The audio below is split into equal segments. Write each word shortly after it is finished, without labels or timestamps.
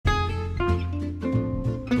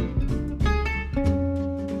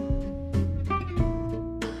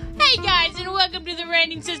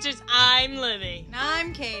Ranting Sisters. I'm Libby. And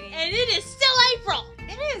I'm Katie. And it is still April.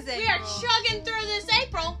 It is April. We are chugging through this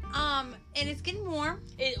April. And it's getting warm.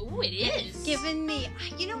 It is. It's giving me,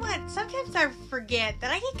 you know what? Sometimes I forget that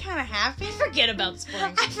I get kind of happy. Forget about spring.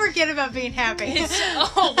 I forget about being happy.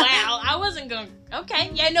 Oh, wow. I wasn't going to.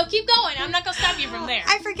 Okay. Yeah, no, keep going. I'm not going to stop you from there.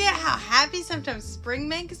 I forget how happy sometimes spring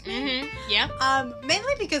makes me. Mm-hmm. Yeah.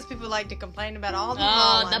 Mainly because people like to complain about all the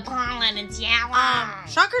pollen. pollen. The pollen. It's yellow.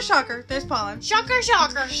 Shocker, shocker. There's pollen. Shocker,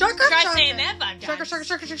 shocker. Shocker, Try shocker. saying that 5 times. Shocker, shocker,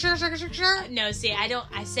 shocker, shocker, shocker, shocker, shocker. No, see,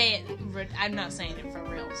 I say it. I'm not saying it for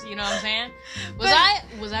reals. You know what I'm saying?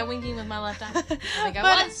 Was I winking with my left eye? I think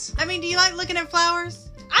I was. I mean, do you like looking at flowers?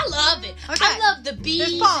 I love it. Okay. I love the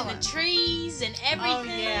bees and pollen. the trees and everything. Oh,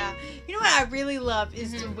 yeah. You know what I really love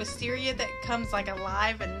is the wisteria that comes like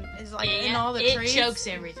alive and is like in all the trees. It chokes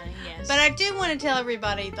everything, yes. But I do want to tell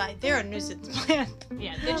everybody, like, they're a nuisance plant.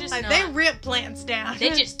 Yeah, they're just like, not. they rip plants down.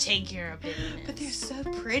 They just take care of business. But they're so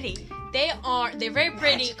pretty. They're very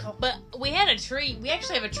pretty. Magical. But we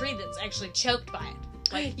actually have a tree that's actually choked by it.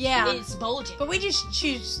 Like, yeah. It's bulging. But we just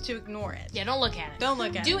choose to ignore it. Yeah, don't look at it. Don't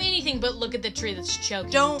look at it. Do anything but look at the tree that's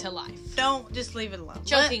choking to life. Don't just leave it alone.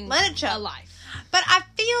 Choking let it choke. alive. But I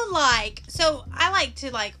feel like, so I like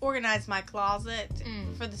to like organize my closet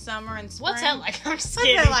for the summer and spring. What's that like? I'm just What's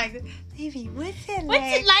kidding. that like? Baby, what's it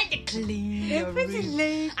like to clean your What's it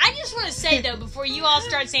room? like? I just want to say, though, before you all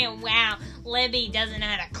start saying, wow, Libby doesn't know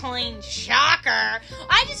how to clean, shocker.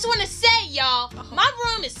 I just want to say, y'all, my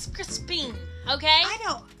room is crispy, okay? I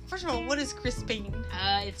don't. First of all, what is crispine?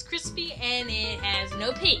 It's crispy and it has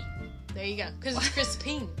no P. There you go. Because it's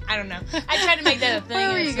crispine. I don't know. I tried to make that a thing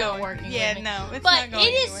and it's not working. Yeah, with me. no, it's but not going it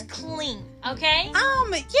is anywhere. clean, okay?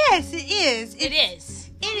 Yes, it is. It is.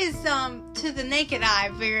 It is, to the naked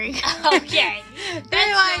eye, very Okay.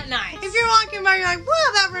 That's not nice. If you're walking by, you're like,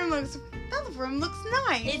 wow, that room looks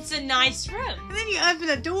nice. It's a nice room. And then you open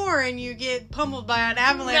a door and you get pummeled by an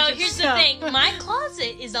avalanche No, of here's stuff. the thing. My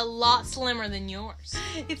closet is a lot slimmer than yours.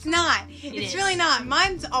 It's not. It's really not.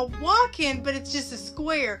 Mine's a walk-in, but it's just a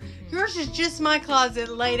square. Yours is just my closet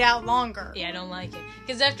laid out longer. Yeah, I don't like it.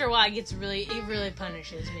 Because after a while, it really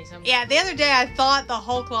punishes me sometimes. Yeah, the other day I thought the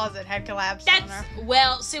whole closet had collapsed on her.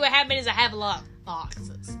 Well, see what happened is I have a lot of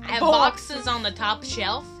boxes. I have boxes on the top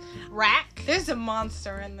shelf rack. There's a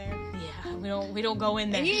monster in there. Yeah, we don't go in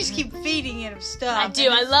there. And you just keep feeding it of stuff. I do.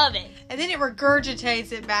 I love it. And then it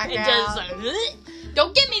regurgitates it back out. It does like, "Ugh,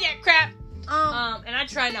 don't give me that crap. And I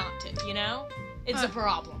try not to, you know? It's a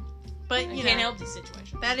problem. But, you can't help this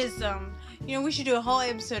situation. That is, we should do a whole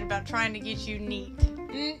episode about trying to get you neat.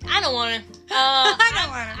 I don't want to. I don't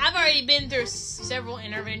want to. I've already been through several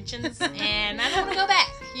interventions, and I don't want to go back,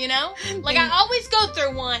 you know? Like, I always go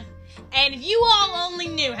through one, and if you all only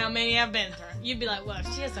knew how many I've been through, you'd be like, well,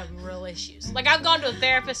 she has some real issues. Like, I've gone to a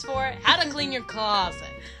therapist for it. How to clean your closet.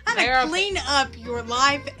 How to clean up your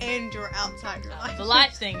life and your outside your life. The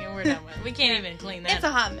life thing, we're done with. We can't even clean that It's a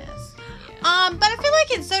up. hot mess. Yeah. But I feel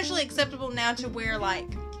like it's socially acceptable now to wear, like,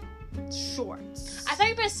 shorts. I thought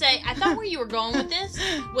you were going to say, where you were going with this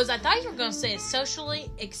was I thought you were going to say it's socially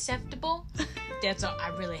acceptable. That's all. I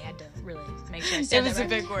really had to make sure I said that. It was right. a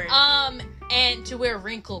big word. And to wear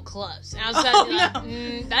wrinkled clothes. And I was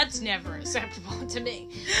like, that's never acceptable to me.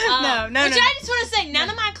 Which I just want to say, none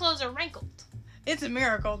of my clothes are wrinkled. It's a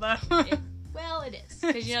miracle, though. Well, it is.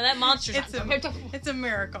 Because, that monster's it's a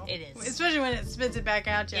miracle. It is. Especially when it spits it back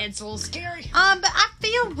out. It's a little scary. But I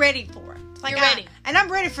feel ready for it. Like, You're ready. And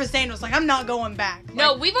I'm ready for sandals. Like, I'm not going back.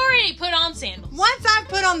 No, we've already put on sandals. Once I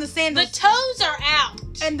put on the sandals. The toes are out.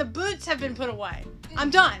 And the boots have been put away. I'm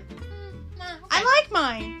done. Okay. I like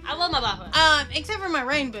mine. I love my barfoot. Except for my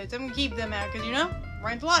rain boots. I'm going to keep them out because,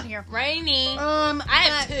 rains a lot here. Rainy. I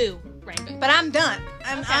have 2 rain boots. But I'm done.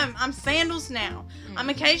 I'm Okay. sandals now. I'm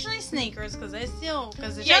occasionally sneakers because the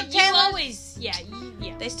Yeah, Chuck you Taylors, always, yeah.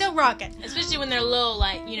 they still rock it. Especially when they're little,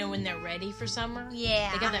 like, when they're ready for summer. Yeah.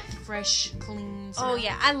 They got that fresh, clean smell. Oh,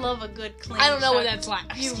 yeah. I love a good clean I don't know what Chuck- that's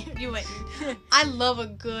like. You wouldn't. I love a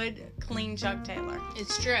good clean Chuck Taylor.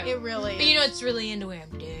 It's true. It really But is. it's really into wearing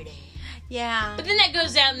dirty. Yeah. But then that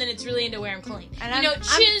goes out and then it's really into wearing clean. And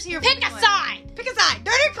choose, here for pick the a clean. side. Pick a side.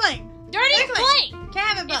 Dirty or clean? Dirty or clean. Can't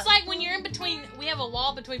have it both. It's like when you're in between, we have a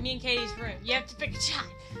wall between me and Katie's room. You have to pick a side.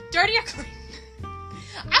 Dirty or clean.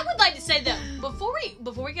 I would like to say, though, before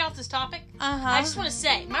we get off this topic, I just want to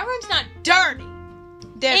say, my room's not dirty.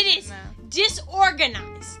 It is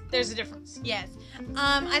disorganized. There's a difference. Yes.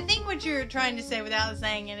 I think what you're trying to say without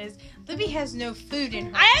saying it is Libby has no food in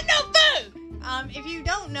her. I have no food! If you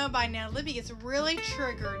don't know by now, Libby gets really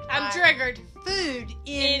triggered. I'm by triggered. Food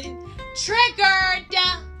in Triggered!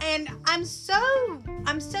 And I'm so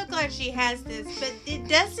glad she has this, but it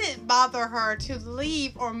doesn't bother her to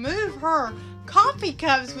leave or move her coffee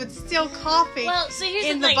cups with still coffee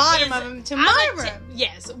in the bottom of them to my room.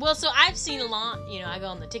 Yes. Well, so I've seen a lot, I go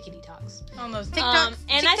on the Tickety Talks. On those TikToks.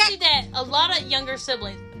 And I see that a lot of younger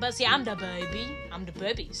siblings, but see, I'm the baby.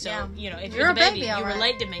 So, if you're the baby, you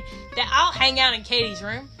relate to me. That I'll hang out in Katie's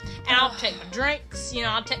room, and I'll take my drinks.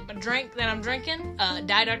 I'll take my drink that I'm drinking,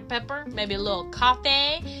 Diet Dr. Pepper, maybe a little coffee.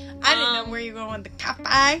 I didn't know where you were going with the coffee.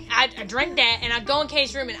 I drink that, and I go in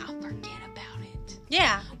Katie's room, and I'll forget about it.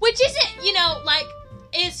 Yeah. Which isn't,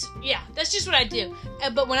 that's just what I do.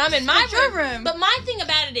 But when I'm in my room. But my thing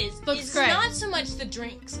about it is, it's not so much the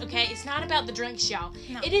drinks, okay? It's not about the drinks, y'all.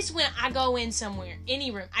 No. It is when I go in somewhere,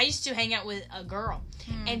 any room. I used to hang out with a girl,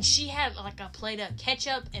 and she had, like, a plate of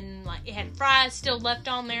ketchup, and, like, it had fries still left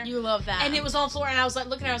on there. You love that. And it was on the floor, and I was, like,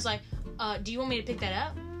 looking at her, I was like, do you want me to pick that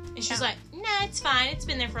up? And she was like, nah, it's fine. It's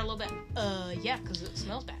been there for a little bit. Yeah, because it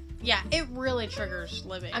smells bad. Yeah, it really triggers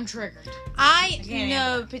Libby. I'm triggered. I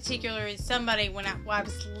know particularly somebody when I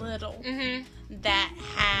was little that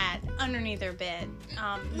had underneath their bed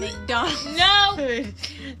McDonald's food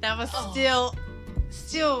that was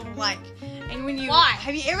still like, and when you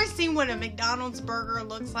have you ever seen what a McDonald's burger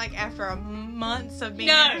looks like after months of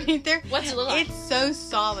being underneath there? What's it look like? It's so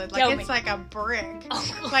solid, like it's like a brick.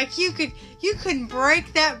 Like you couldn't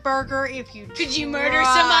break that burger if you could. You murder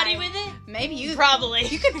somebody with it? Maybe you probably.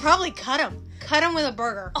 You could probably cut them with a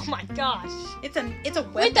burger. Oh my gosh! It's a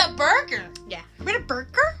weapon. With a burger. Yeah, with a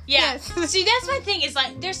burger. Yeah. Yes. See, that's my thing. Is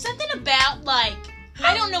like there's something about like.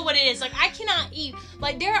 I don't know what it is. Like, I cannot eat.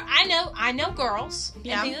 Like, I know girls. And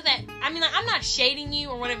things like that. I mean, like, I'm not shading you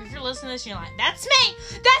or whatever. If you're listening to this and you're like, that's me.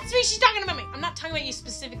 That's me. She's talking about me. I'm not talking about you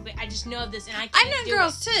specifically. I just know of this and I can't I know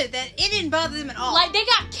girls, too, that it didn't bother them at all. Like, they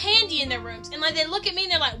got candy in their rooms. And, like, they look at me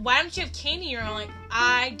and they're like, why don't you have candy in your room? I'm like,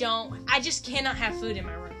 I just cannot have food in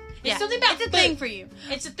my room. It's something about food. It's a thing for you.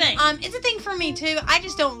 It's a thing. It's a thing for me, too. I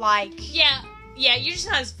just don't like. Yeah, you're just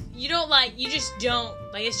not as, you don't like, you just don't,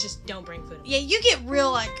 like, it's just don't bring food. Yeah, you get real,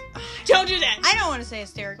 like... Don't do that. I don't want to say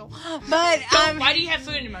hysterical, but... why do you have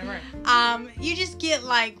food in my room? You just get,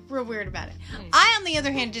 like, real weird about it. I, on the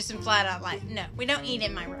other hand, just am flat out like, no, we don't eat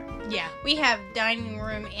in my room. Yeah. We have dining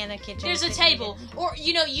room and a kitchen. There's a table. Or,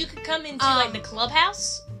 you could come into, like, the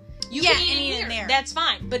clubhouse. You can eat in there. That's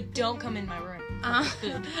fine, but don't come in my room.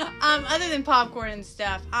 Food. Other than popcorn and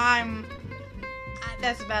stuff,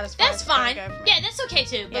 that's about as far as fine. Go for yeah, that's okay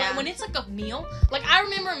too. But like, when it's like a meal, like I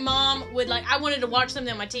remember Mom would like I wanted to watch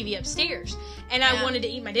something on my TV upstairs, and I wanted to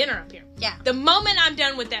eat my dinner up here. Yeah. The moment I'm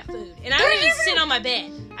done with that food, and I don't even sit on my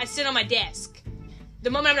bed. I sit on my desk. The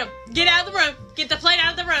moment I'm done, get out of the room, get the plate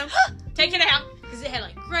out of the room, take it out because it had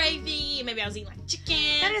like gravy, and maybe I was eating like chicken.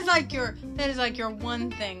 That is like your one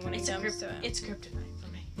thing when it comes to it. It's kryptonite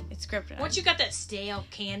for me. It's kryptonite. Once you got that stale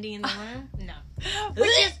candy in the room, no.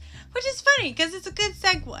 Which is funny, because it's a good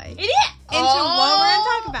segue. It is! Into what we're going to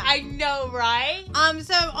talk about. I know, right?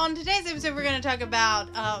 So, on today's episode, we're going to talk about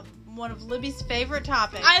one of Libby's favorite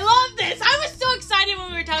topics. I love this! I was so excited when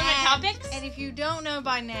we were talking about topics. And if you don't know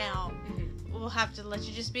by now, we'll have to let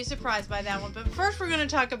you just be surprised by that one. But first, we're going to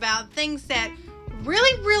talk about things that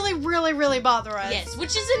really, really, really, really bother us. Yes,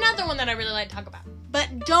 which is another one that I really like to talk about.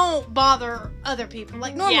 But don't bother other people.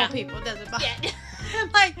 Like normal people, it doesn't bother. Yeah.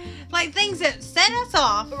 like things that set us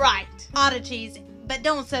off. Right. Oddities, but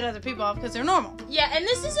don't set other people off because they're normal. Yeah, and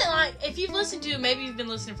this isn't like, if you've listened to, maybe you've been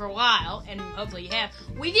listening for a while, and hopefully you have,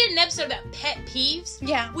 we did an episode about pet peeves.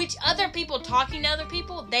 Yeah. Which other people talking to other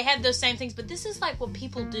people, they have those same things, but this is like what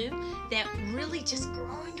people do that really just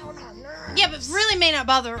grind on our nerves. Yeah, but really may not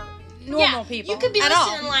bother normal people. You could be at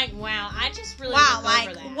listening all. like, wow, I just really look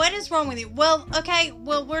over that. What is wrong with you? Well, okay,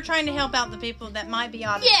 we're trying to help out the people that might be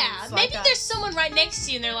oddities. Yeah, maybe there's someone right next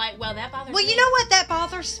to you and they're like, well, that bothers me. Well, you know what? That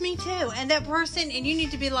bothers me too. And that person, and you need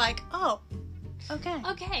to be like, oh, okay.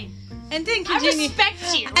 Okay. And then continue. I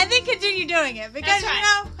respect you. And then continue doing it because,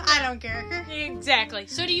 I don't care. Exactly.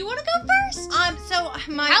 So do you want to go first?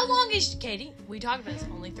 How long is, Katie, we talked about this,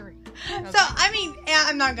 only 3. Okay. So, I mean,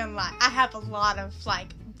 I'm not going to lie. I have a lot of, like,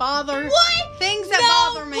 things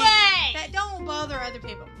that bother me that don't bother other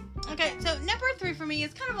people. Okay, so number 3 for me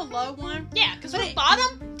is kind of a low one. Yeah, because from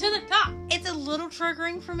bottom to the top. It's a little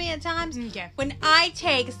triggering for me at times. Okay. When I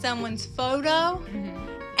take someone's photo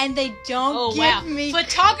and they don't give me...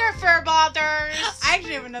 Photographer bothers. I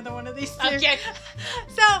actually have another one of these too. Okay.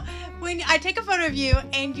 So, when I take a photo of you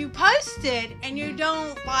and you post it and you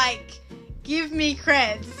don't, like, give me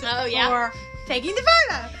creds. Oh, yeah. For taking the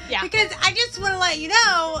photo. Yeah. Because I just want to let you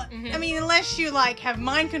know, I mean, unless you, like, have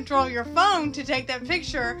mind control your phone to take that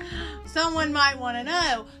picture, someone might want to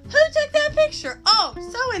know, who took that picture? Oh,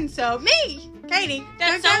 so-and-so. Me, Katie.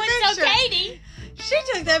 That's so-and-so Katie. She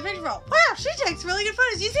took that picture. Wow, she takes really good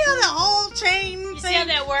photos. You see how the whole chain thing see how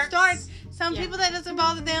that works? Starts? Some Yeah. people, that doesn't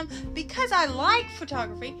bother them. Because I like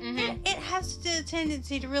photography, it has a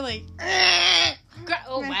tendency to really...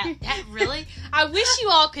 Oh, wow. That really? I wish you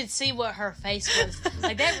all could see what her face was.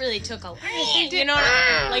 Like, that really took a... You know what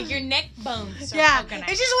I mean? Like, your neck bones are poking out.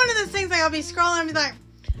 It's just one of those things, like, I'll be scrolling and be like...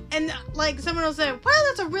 And, like, someone will say, wow,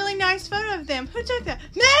 that's a really nice photo of them. Who took that?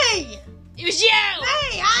 Me! It was you!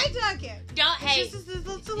 Hey, I took it! It's just this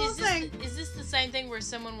little thing. Is this the same thing where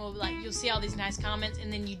someone will, like, you'll see all these nice comments,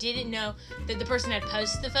 and then you didn't know that the person had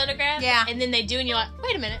posted the photograph? Yeah. And then they do, and you're like,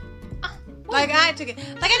 wait a minute. Like, I took it.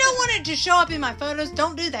 Like, I don't want it to show up in my photos.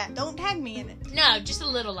 Don't do that. Don't tag me in it. No, just a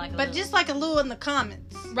little, like a But little. just like a little in the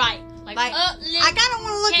comments. Right. Like I don't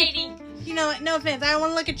want to look Katie. at... You know, no offense. I don't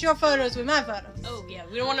want to look at your photos with my photos. Oh, yeah.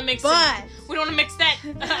 We don't want to mix we don't want to mix that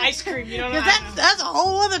ice cream. You know what I Because that's a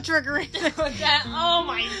whole other trickery. Oh,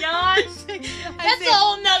 my gosh. That's a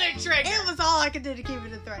whole nother trick. It was all I could do to keep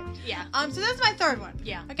it a threat. Yeah. So that's my third one.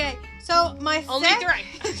 Yeah. Okay. So my Only three.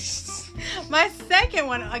 My second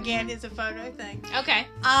one, again, is a photo thing. Okay.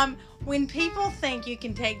 When people think you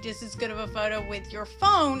can take just as good of a photo with your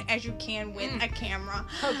phone as you can with a camera.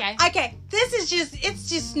 Okay. Okay, it's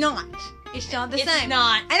just not. It's not the same. It's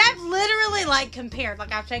not. And I've literally, like, compared.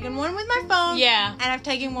 Like, I've taken one with my phone. Yeah. And I've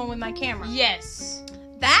taken one with my camera. Yes.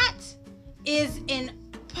 That is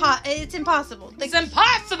it's impossible. It's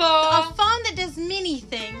impossible! A phone that does many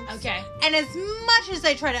things. Okay. And as much as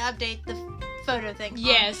they try to update the photo thing.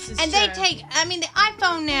 Yes, it's and true. they take, I mean, the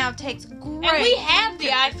iPhone now takes great. And we have the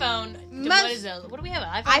iPhone. What is it? What do we have?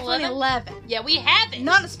 iPhone 11? Yeah, we have it.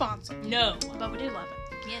 Not a sponsor. No, but we do love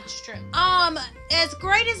it. Yeah, it's true. As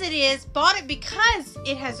great as it is, bought it because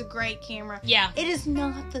it has a great camera. Yeah. It is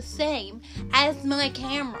not the same as my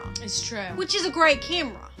camera. It's true. Which is a great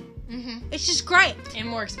camera. Mm-hmm. It's just great. And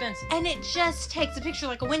more expensive. And it just takes a picture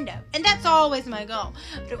like a window. And that's always my goal.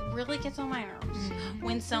 But it really gets on my nerves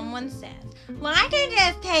when someone says, well, I can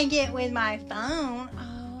just take it with my phone.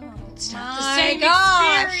 Oh, it's not the same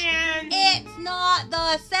experience. It's not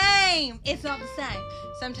the same. It's not the same.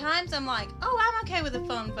 Sometimes I'm like, oh, I'm okay with a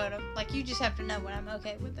phone photo. Like, you just have to know when I'm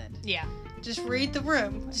okay with it. Yeah. Just read the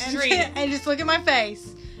room. Just read it. And just look at my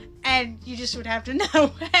face. And you just would have to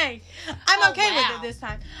know, hey, I'm okay with it this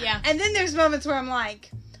time. Yeah. And then there's moments where I'm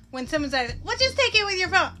like, when someone says, well, just take it with your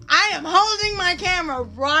phone. I am holding my camera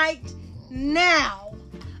right now.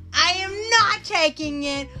 I am not taking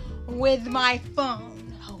it with my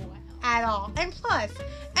phone. Oh, wow. At all. And plus,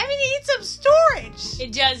 I mean, it eats up storage.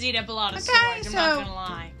 It does eat up a lot of storage, I'm not going to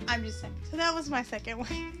lie. I'm just saying. So that was my second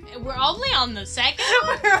one. We're only on the second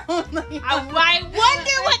one? We're only on I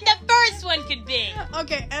wonder what the first one could be.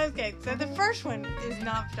 Okay. So the first one is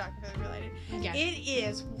not photography related. Okay. It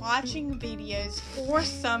is watching videos or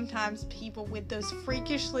sometimes people with those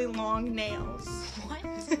freakishly long nails. What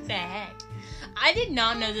the heck? I did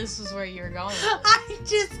not know this was where you were going. I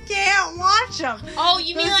just can't watch them. Oh,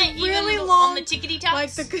 you mean those like really even long, on the tickety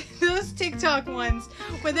tops? like those TikTok ones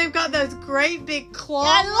where they've got those great big claws.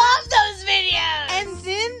 I love those videos.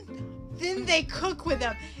 And then they cook with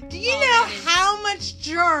them. Do you know how much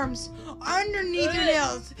germs are underneath your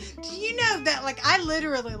nails? Do you know that, like, I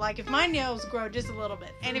literally, like, if my nails grow just a little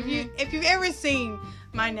bit, and if you've ever seen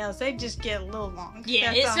my nails, they just get a little long.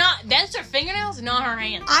 Yeah, that's her fingernails, not her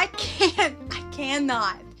hands. I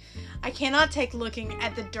cannot take looking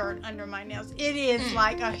at the dirt under my nails. It is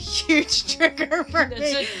like a huge trigger for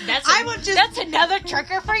me. That's another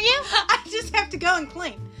trigger for you? I just have to go and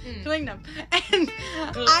clean them. And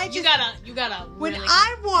you gotta when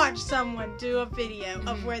I watch someone do a video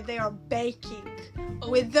of where they are baking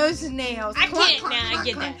with those nails, I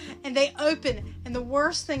get that. And they open, and the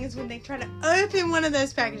worst thing is when they try to open one of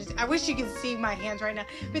those packages. I wish you could see my hands right now,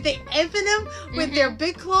 but they open them with their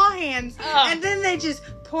big claw hands, and then they just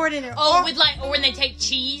pour it in there. Or when they take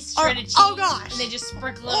cheese, shredded cheese, and they just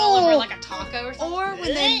sprinkle it all over like a taco or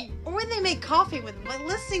something. Or when they make coffee with them, like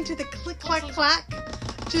listening to the click clack clack.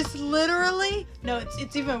 Just literally, no,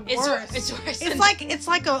 it's even worse. It's worse. It's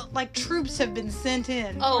like troops have been sent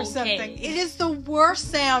in or something. It is the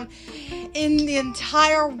worst sound in the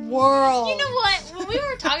entire world. You know what? When we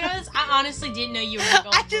were talking about this, I honestly didn't know you were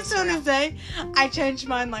going. I just want to say, I changed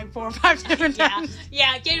mine like 4 or 5 different times.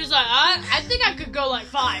 Yeah. Katie was like, I think I could go like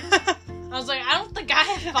 5. I was like, I don't think I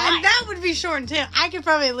have 5. And that would be short and 10. I could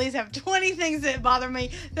probably at least have 20 things that bother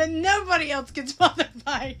me that nobody else gets bothered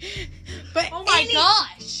by. But oh my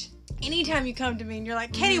gosh. anytime you come to me and you're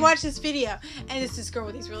like, Katie, watch this video, and it's this girl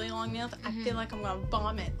with these really long nails, I feel like I'm going to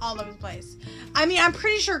vomit all over the place. I mean, I'm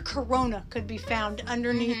pretty sure Corona could be found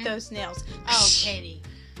underneath those nails. Oh, Katie.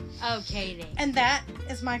 Oh, Katie. And that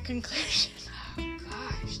is my conclusion. Oh,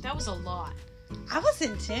 gosh. That was a lot. I was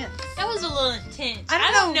intense. That was a little intense.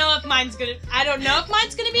 I don't know if mine's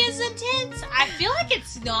gonna be as intense. I feel like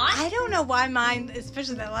it's not. I don't know why mine,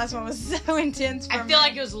 especially that last one, was so intense for me. I feel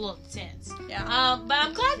like it was a little intense. Yeah. But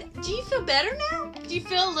I'm glad. Do you feel better now? Do you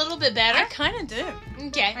feel a little bit better? I kind of do.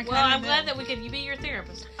 Okay. Well, I'm glad that you be your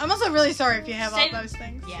therapist. I'm also really sorry if you have all those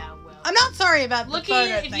things. Yeah, well. I'm not sorry about the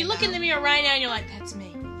photo if you look in the mirror right now and you're like, that's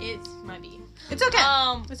me. It might be you. It's okay.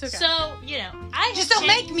 It's okay. So, I just don't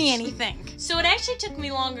make me anything. So it actually took me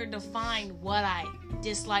longer to find what I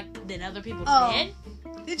disliked than other people did.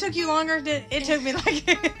 It took you longer? It took me like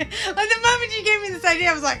the moment you gave me this idea,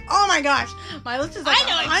 I was like, oh my gosh, my list is like I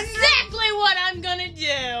know exactly what I'm gonna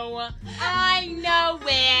do. I know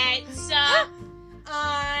it.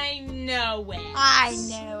 I know it. I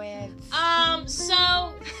know it.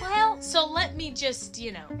 So let me just,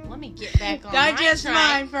 let me get back on digest my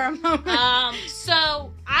mine for a moment.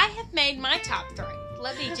 So I have made my top 3.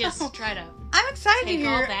 Let me just try to. I'm excited to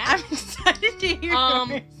hear. That. I'm excited to hear.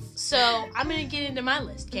 Yours. So I'm gonna get into my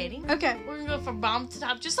list, Katie. Okay. We're gonna go from bottom to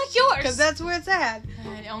top, just like yours. Because that's where it's at.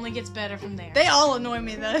 It only gets better from there. They all annoy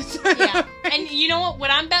me though. So. Yeah. And you know what?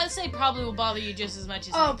 What I'm about to say probably will bother you just as much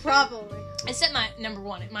as me. Probably. I said my number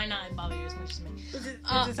 1. It might not bother you as much as me. Is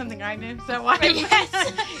it something I do? So why? Yes.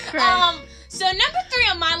 Right. So number 3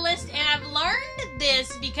 on my list, and I've learned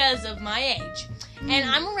this because of my age. And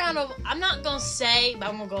I'm not going to say, but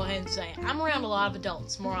I'm going to go ahead and say it. I'm around a lot of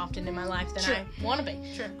adults more often in my life than I want to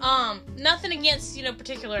be. Sure. Nothing against,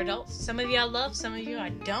 particular adults. Some of you I love, some of you I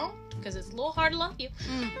don't, because it's a little hard to love you.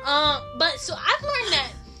 But so I've learned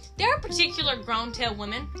that there are particular grown-tail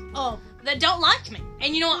women that don't like me.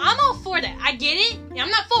 And I'm all for that. I get it. I'm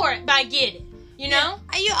not for it, but I get it. You know?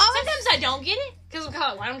 Sometimes I don't get it. Because I'm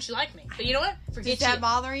kind of, why don't you like me? But you know what? Forget Does that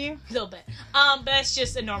bother you? A little bit. But that's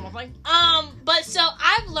just a normal thing. But so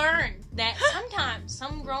I've learned that sometimes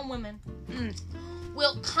some grown women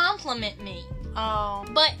will compliment me. Oh.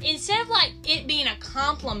 But instead of like it being a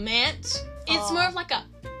compliment, it's more of like a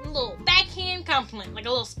little backhand compliment, like a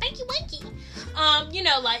little spanky wanky.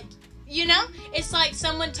 It's like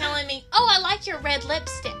someone telling me, "Oh, I like your red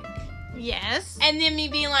lipstick." Yes. And then me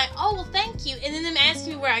being like, "Oh, well, thank you." And then them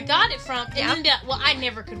asking me where I got it from. And then, well, I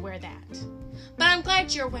never could wear that. But I'm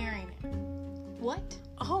glad you're wearing it. What?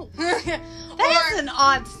 Oh. That is an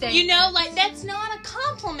odd statement. That's not a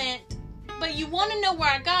compliment, but you want to know where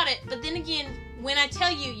I got it. But then again, when I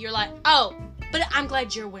tell you, you're like, "Oh, but I'm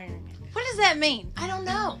glad you're wearing it." What does that mean? I don't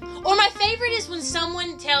know. Or my favorite is when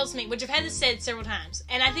someone tells me, which I've had this said several times,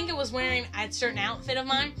 and I think it was wearing a certain outfit of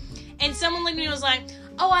mine, and someone looked at me and was like,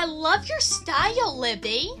 "Oh, I love your style,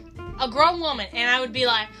 Libby." A grown woman. And I would be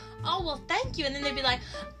like, "Oh, well, thank you." And then they'd be like,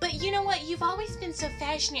 "But you know what? You've always been so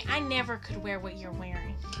fashionable. I never could wear what you're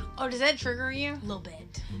wearing." Oh, does that trigger you? A little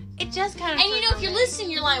bit. It does kind of. And if you're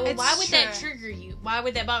listening, you're like, "Well, why would that true. trigger you? Why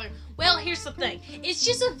would that bother you?" Well, here's the thing. It's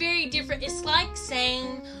just a very different. It's like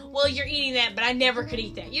saying, "Well, you're eating that, but I never could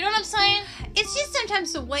eat that." You know what I'm saying? It's just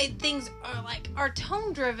sometimes the way things are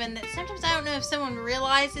tone driven that sometimes I don't know if someone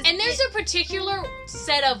realizes. And there's a particular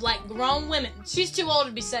set of grown women. She's too old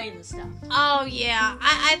to be saying this stuff. Oh yeah,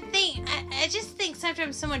 I just think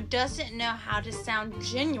sometimes someone doesn't know how to sound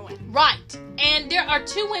genuine. Right. And there are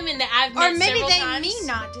 2 women that I've met several times. Or maybe they mean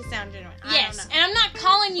not to sound genuine. Yes, and I'm not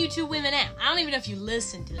calling you 2 women out. I don't even know if you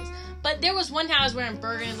listen to this. But there was one time I was wearing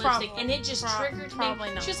burgundy lipstick, and it just triggered me.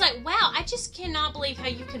 Not. She was like, "Wow, I just cannot believe how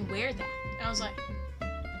you can wear that." And I was like,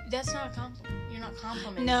 "That's not a compliment. You're not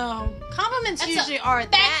complimenting." No. Compliments usually are,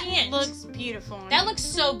 that looks beautiful on you. That looks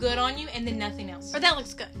so good on you, and then nothing else. Or that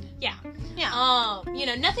looks good. Yeah. Yeah.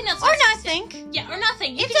 Nothing else. Or nothing. Yeah, or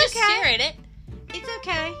nothing. You it's can just okay. stare at it. It's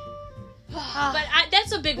okay. But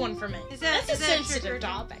that's a big one for me. That's a sensitive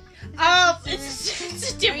topic.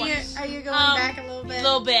 It's a different one. Are you going back a little bit? A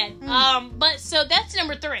little bit. But so that's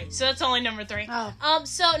number 3. So that's only number 3. Oh.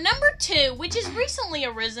 So number 2, which has recently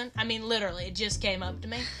arisen. I mean, literally, it just came up to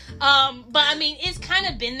me. But I mean, it's kind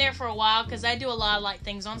of been there for a while because I do a lot of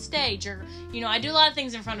things on stage, or I do a lot of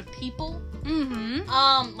things in front of people.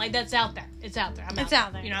 Mm-hmm. That's out there. It's out there. It's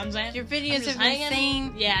out there. You know what I'm saying? Your videos have been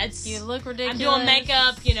seen. Yeah, you look ridiculous. I'm doing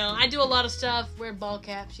makeup. I do a lot of stuff. Wear ball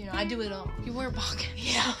caps. I do it all. You wear ball caps.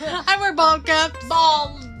 Yeah. I wear ball caps.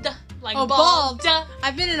 Bald. Bald.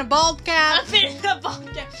 I've been in a bald cap. I've been in a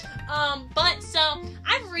bald cap. But so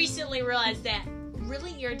I've recently realized that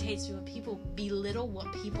really irritates me when people belittle what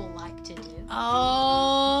people like to do.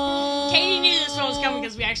 Oh. Katie knew this one was coming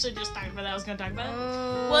because we actually just talked about that. I was going to talk about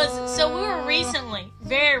it. So we were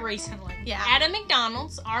very recently, at a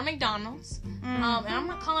McDonald's, our McDonald's. And I'm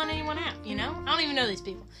not calling anyone out, I don't even know these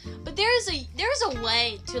people. But there's a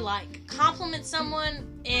way to, like, compliment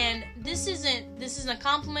someone, and this isn't a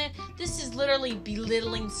compliment. This is literally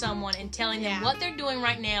belittling someone and telling them what they're doing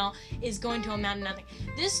right now is going to amount to nothing.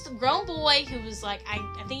 This grown boy who was, like, I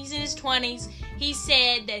think he's in his 20s, he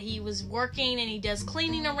said that he was working and he does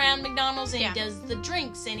cleaning around McDonald's, and he does the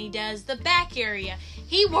drinks, and he does the back area.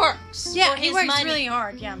 He works. Yeah, for he his works money. really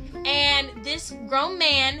hard, yeah. And this grown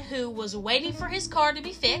man who was waiting for his car to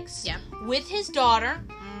be fixed with his daughter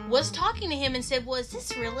was talking to him and said, well, is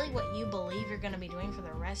this really what you believe you're going to be doing for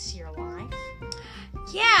the rest of your life?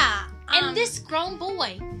 Yeah. And this grown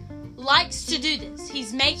boy likes to do this.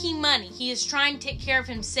 He's making money. He is trying to take care of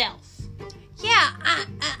himself. Yeah,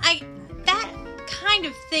 I that kind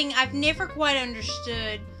of thing, I've never quite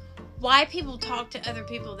understood why people talk to other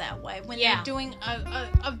people that way when they're doing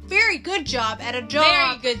a very good job at a job.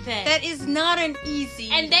 Very good thing. That is not an easy.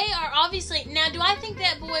 And they are obviously, now do I think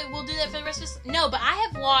that boy will do that for the rest of us? No, but I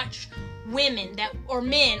have watched women or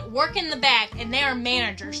men work in the back, and they are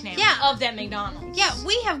managers now of that McDonald's. Yeah,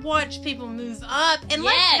 we have watched people move up, and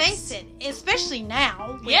let's face it, especially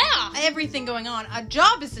now with everything going on, a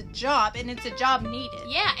job is a job, and it's a job needed.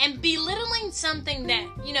 Yeah, and belittling something that,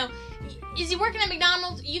 is he working at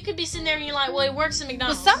McDonald's? You could be sitting there and you're like, well, he works at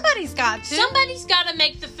McDonald's. Well, somebody's got to. Somebody's got to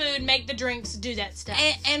make the food, make the drinks, do that stuff.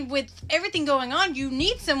 And with everything going on, you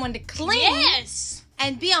need someone to clean. Yes.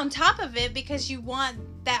 And be on top of it because you want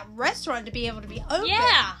that restaurant to be able to be open.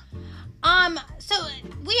 Yeah. So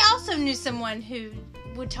we also knew someone who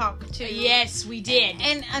would talk to. Yes, we did.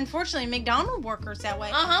 And unfortunately, McDonald's workers that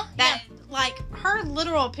way. That like her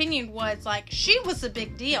literal opinion was like she was a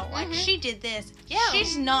big deal. Like she did this. Yeah.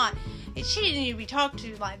 She's not. She didn't need to be talked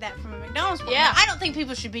to like that from a McDonald's worker. Yeah. I don't think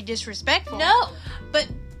people should be disrespectful. No. But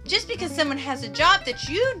just because someone has a job that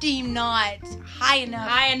you deem not high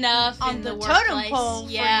enough on the workplace. totem pole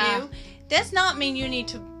for you, does not mean you need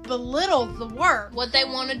to belittle the work. What they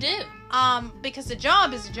want to do. Because a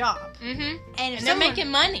job is a job. Mm-hmm. And they're making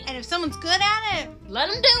money. And if someone's good at it,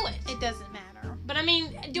 let them do it. It doesn't matter. But I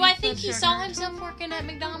mean, do I think he saw himself working at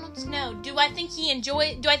McDonald's? No. Do I think he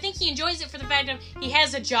enjoys it for the fact that he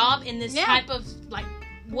has a job in this type of, like,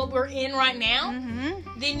 what we're in right now?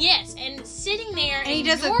 Mm-hmm. Then yes. And sitting there and he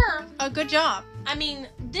does a good job. I mean,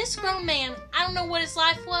 this grown man, I don't know what his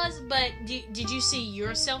life was, but did you see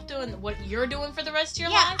yourself doing what you're doing for the rest of your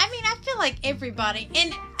life? Yeah, I mean, I feel like everybody,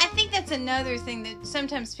 and I think that's another thing that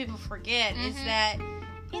sometimes people forget is that,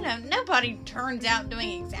 nobody turns out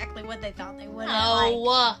doing exactly what they thought they would at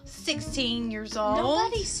like 16 years old.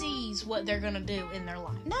 Nobody sees what they're going to do in their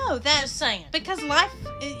life. No, that's just saying. Because life,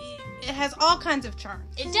 it has all kinds of turns.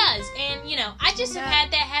 It does, and, I just have had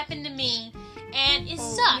that happen to me. And it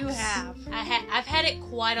sucks. You have. I've had it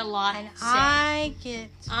quite a lot. And I get...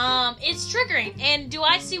 It's triggering. And do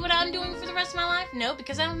I see what I'm doing for the rest of my life? No,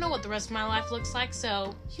 because I don't know what the rest of my life looks like,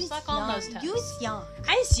 so just like all those toes. You're young.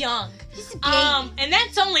 I'm young. He's a baby. And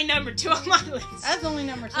that's only number 2 on my list. That's only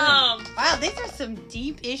number 2. Wow, these are some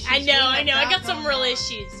deep issues. I know. I got some real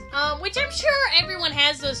issues. Which I'm sure everyone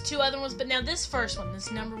has those 2 other ones, but now this first one,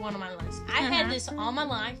 this number 1 on my list. I've had this all my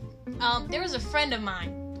life. There was a friend of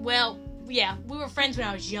mine. Well... Yeah, we were friends when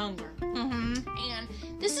I was younger. Mm-hmm.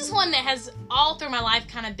 And this is one that has, all through my life,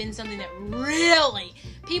 kind of been something that really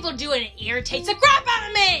people do and it irritates the crap out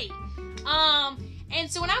of me. And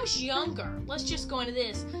so when I was younger, let's just go into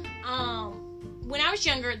this. When I was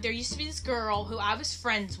younger, there used to be this girl who I was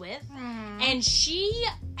friends with, and she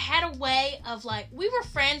had a way of, like, we were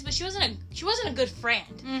friends, but she wasn't a good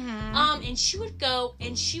friend. Mm-hmm. And she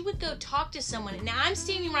would go talk to someone. And now I'm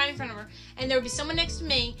standing right in front of her, and there would be someone next to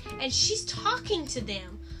me, and she's talking to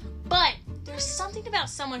them. But there's something about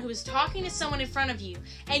someone who is talking to someone in front of you,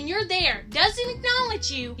 and you're there, doesn't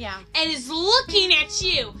acknowledge you, and is looking at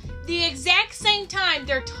you the exact same time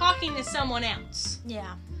they're talking to someone else.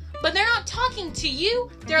 Yeah. But they're not talking to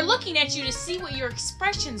you. They're looking at you to see what your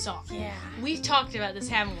expressions are. Yeah. We've talked about this,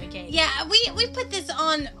 haven't we, Kate? Yeah, we put this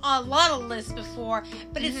on a lot of lists before,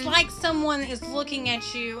 but it's like someone is looking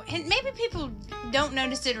at you, and maybe people don't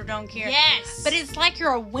notice it or don't care. Yes. But it's like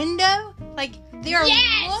you're a window. Like, they're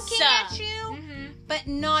looking at you, but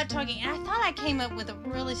not talking. And I thought I came up with a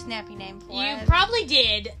really snappy name for it. You probably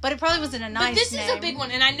did. But it probably wasn't a nice name. But this is a big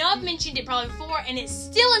one, and I know I've mentioned it probably before, and it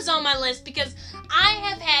still is on my list because I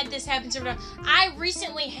have had this happen several times. I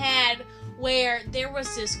recently had where there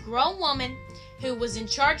was this grown woman who was in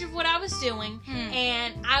charge of what I was doing,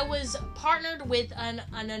 and I was partnered with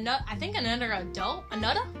another adult,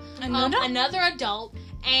 another adult,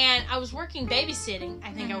 and I was working babysitting,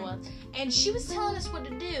 I think I was, and she was telling us what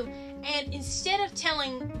to do, and instead of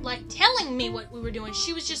telling me what we were doing,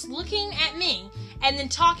 she was just looking at me and then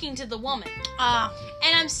talking to the woman.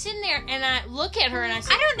 And I'm sitting there and I look at her and I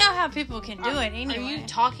say, I don't know how people can do it anyway.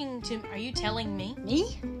 Are you telling me?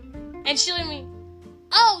 Me? And she looked at me,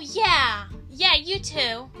 oh yeah, you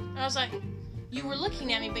too. And I was like, you were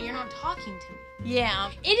looking at me, but you're not talking to me. Yeah.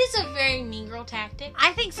 It is a very mean girl tactic.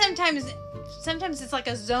 I think sometimes it's like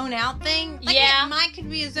a zone out thing. Like it might could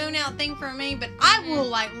be a zone out thing for me, but I will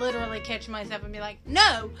like literally catch myself and be like,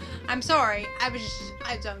 no, I'm sorry. I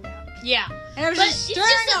zoned out. Yeah. And I was just stirring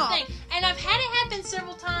off. Thing. And I've had it happen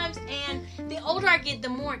several times, and the older I get, the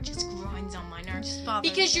more it just grinds on my nerves.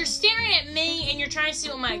 Because you're staring at me and you're trying to see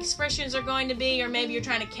what my expressions are going to be, or maybe you're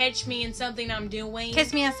trying to catch me in something I'm doing.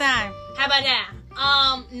 Kiss me outside. How about that?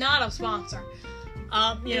 Not a sponsor.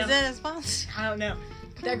 Is that a sponsor? I don't know.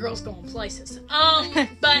 That girl's going places. But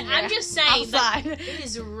I'm just saying,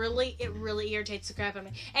 it really irritates the crap out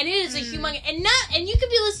of me. And it is a humongous, and you could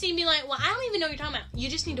be listening and be like, well, I don't even know what you're talking about. You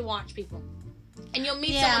just need to watch people. And you'll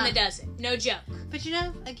meet someone that does it. No joke. But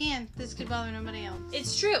again, this could bother nobody else.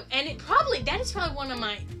 It's true. And that is probably one of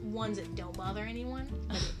my ones that don't bother anyone.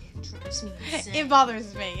 But it drives me insane. It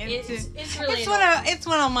bothers me. It's really it's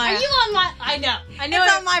one on my. Are you on my? I know.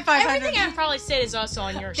 It's on my 500. Everything I've probably said is also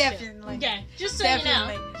on yours. Definitely. Too. Okay. Just so you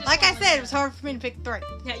know. Like I said, it was hard for me to pick 3.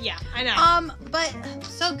 Yeah, I know. But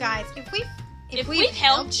so guys, if we've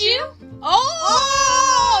helped you.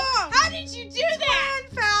 Oh! How did you do that?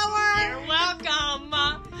 Power. You're welcome.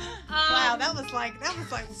 Wow, that was like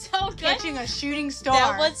so catching a shooting star.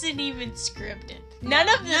 That wasn't even scripted.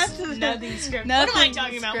 Nothing's scripted. What am I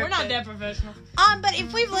talking about? We're not that professional. But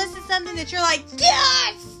if we've listed something that you're like,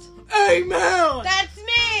 yes, amen, that's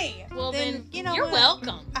me. Well, then you're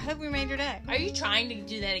welcome. I hope we made your day. Are you trying to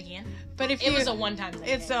do that again? But if it was a one-time thing,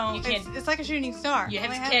 it's like a shooting star. You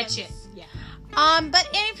have to catch it. Yeah. But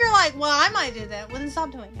if you're like, well, I might do that, well, then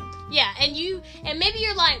stop doing it. Yeah, and maybe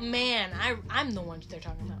you're like, man, I'm the one they're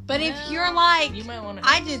talking about. But if you're like, you might want to.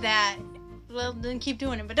 I did that. Well, then keep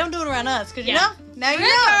doing it, but don't do it around us, because now you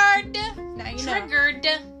know. Now you know. Triggered.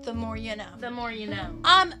 The more you know. The more you know.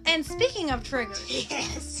 And speaking of triggers.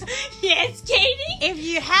 Yes, Katie. If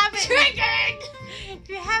you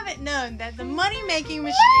haven't known that the money-making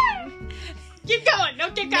machine. Keep going.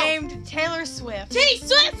 No, keep going. Named Taylor Swift.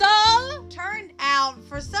 T-Swizzle! Turned out,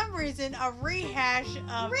 for some reason, a rehash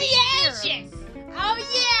of Rehashes! Oh,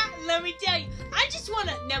 yeah. Let me tell you. I just want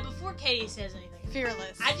to... Now, before Katie says anything.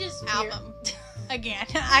 Fearless. Album. Again.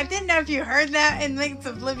 I didn't know if you heard that in the midst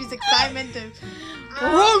of Libby's excitement to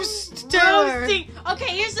roast Taylor. Roasting.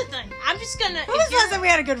 Okay, here's the thing. I'm just going to... When was the last time we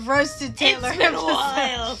had a good roasted Taylor? It's been a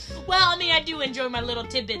while. Well, I mean, I do enjoy my little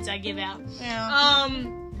tidbits I give out.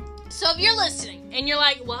 Yeah. So if you're listening and you're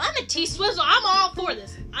like, well, I'm a T-Swizzle, I'm all for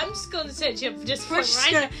this. I'm just going to set you up just for right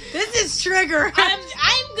now. This is trigger.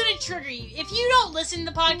 I'm going to trigger you. If you don't listen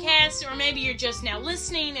to the podcast, or maybe you're just now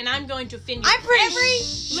listening, and I'm going to offend you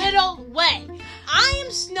every little way. I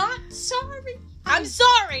am not sorry. I'm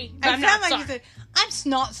sorry, but I'm not sorry. You said, I'm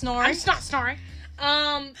snot snoring. I'm snot snoring.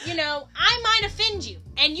 I might offend you,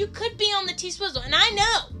 and you could be on the T-Swizzle, and I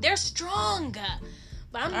know they're strong.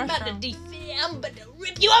 But I'm about to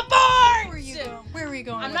rip you apart. Where are you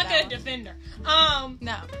going? I'm not going to defend her.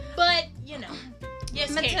 No. But,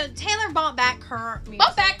 yes, Kate. Taylor bought back her music.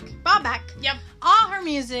 Bought back. Yep. All her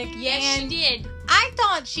music. Yes, she did. I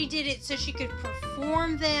thought she did it so she could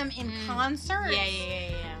perform them in concert.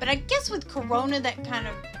 Yeah. But I guess with Corona, that kind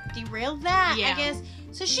of derailed that, yeah. I guess.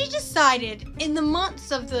 So she decided, in the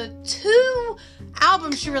months of the 2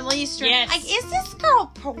 albums she released, is this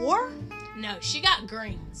girl poor? No, she got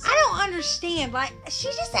greens. I don't understand. Like, she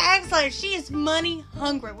just acts like she is money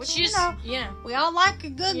hungry. Which, we all like a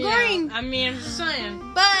good green. I mean, I'm just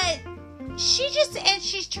saying. But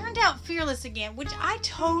she's turned out Fearless again, which I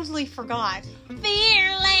totally forgot.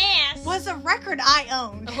 Fearless was a record I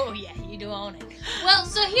owned. Oh yeah, you do own it. Well,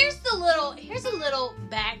 so here's a little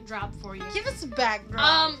backdrop for you. Give us a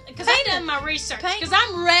backdrop. Because I done my research. Because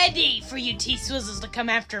I'm ready for you T-Swizzles to come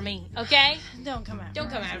after me. Okay? Don't come after.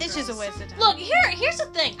 It's just a waste of time. Look, here's the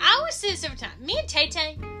thing. I always say this every time. Me and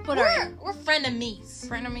Tay-Tay, we're frenemies.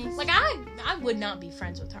 Frenemies. Like I would not be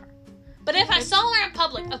friends with her. But if I saw her in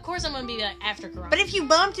public, of course I'm going to be like, after karate. But if you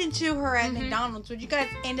bumped into her at McDonald's, would you guys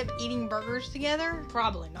end up eating burgers together?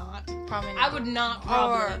 Probably not. Probably not. I would not,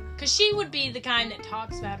 probably. Because she would be the kind that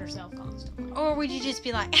talks about herself constantly. Or would you just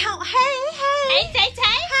be like, oh, hey,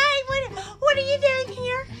 what are you doing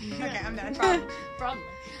here? Okay, I'm done. Probably.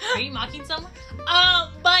 Are you mocking someone?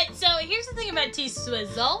 But, so, here's the thing about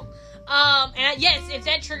T-Swizzle. Yes, if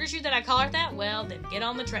that triggers you that I call her that, well, then get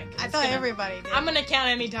on the train. I thought everybody did. I'm gonna count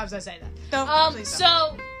how many times I say that. Please don't.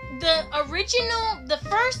 So, the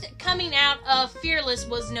first coming out of Fearless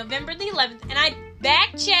was November the 11th, and I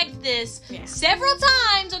back-checked this several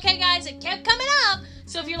times, okay, guys? It kept coming up.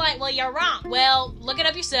 So if you're like, well, you're wrong, well, look it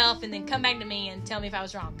up yourself and then come back to me and tell me if I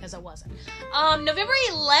was wrong, because I wasn't. November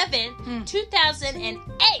 11th,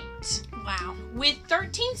 2008. Wow. With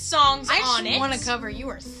 13 songs on it. I want to cover, you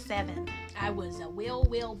were 7. I was a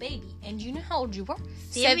will baby. And you know how old you were?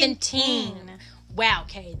 17. Wow,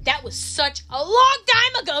 Kay, that was such a long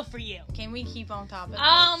time ago for you. Can we keep on topic?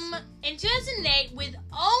 In 2008, with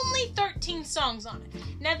only 13 songs on it.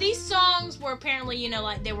 Now, these songs were apparently,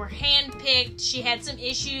 like, they were handpicked. She had some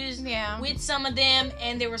issues with some of them,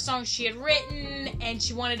 and there were songs she had written, and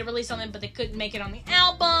she wanted to release on them, but they couldn't make it on the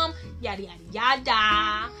album. Yada, yada,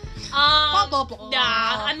 yada. Blah, blah, blah.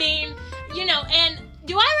 I mean, and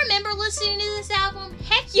do I remember listening to this album?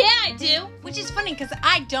 Heck yeah, I do. Which is funny, because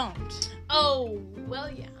I don't. Oh, well,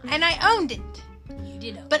 yeah. And I owned it. You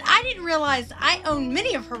did own it. But I didn't realize I owned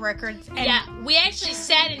many of her records. And we actually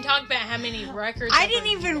sat and talked about how many records. I didn't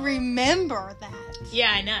even remember that.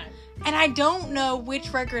 Yeah, I know. And I don't know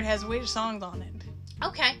which record has which songs on it.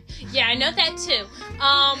 Okay. Yeah, I know that too.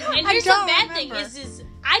 And here's the bad thing is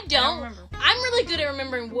I don't remember. I'm really good at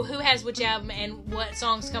remembering who has which album and what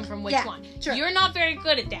songs come from which one. Sure. You're not very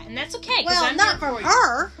good at that, and that's okay. Well, I'm not for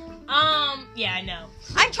her. Yeah, I know.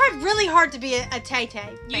 I tried really hard to be a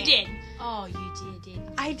Tay-Tay. You did. Oh, you did, didn't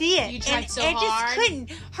you? I did. You tried so hard. I just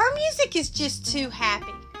couldn't. Her music is just too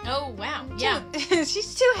happy. Oh, wow. Yeah.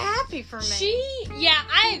 She's too happy for me.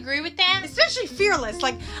 I agree with that. Especially Fearless.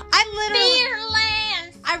 Like, Fearless!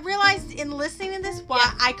 I realized in listening to this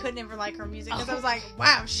why I could never like her music. Because I was like,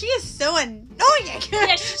 wow, she is so annoying.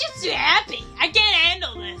 Yeah, she's just too happy. I can't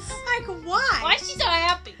handle this. Like, why? Why is she so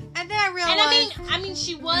happy? And then I realized... And I mean,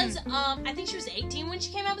 she was, I think she was 18 when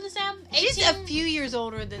she came out with this album. 18? She's a few years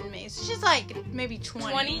older than me. So she's like maybe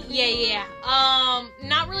 20. 20? Yeah.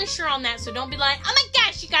 Not really sure on that, so don't be like, oh my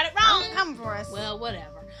gosh, you got it wrong. Come for us. Well,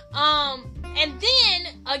 whatever. And then,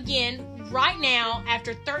 again, right now,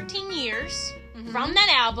 after 13 years from that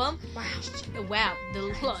album. Wow.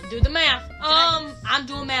 Do the math. I'm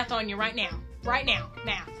doing math on you right now.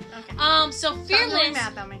 Math. Okay. So Fearless,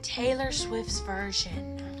 Taylor Swift's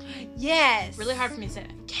version. Yes. Really hard for me to say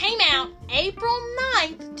that. Came out April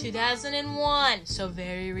 9th, 2001. So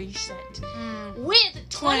very recent. With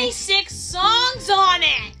 26 songs on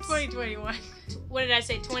it. 2021. What did I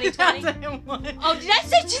say? 2020? 2001. Oh, did I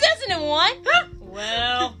say 2001?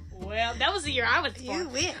 Well, that was the year I was born. You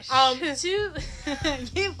wish.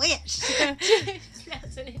 You wish.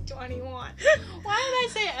 2021. Why did I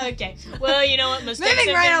say it? Okay. Well, you know what?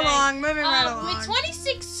 Moving right along. With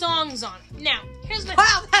 26 songs on it. Now, here's the...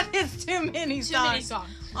 Wow, that is too many songs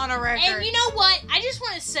on a record. And you know what? I just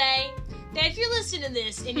want to say that if you're listening to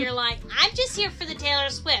this and you're like, I'm just here for the Taylor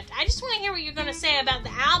Swift, I just want to hear what you're going to say about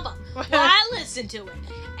the album while I listen to it.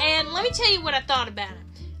 And let me tell you what I thought about it.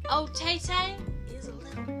 Oh, Tay-Tay is a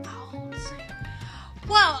little old.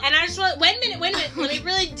 Well, and I just want... Wait a minute. Let me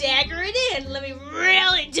really dagger it in. Let me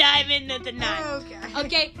really dive into the knife.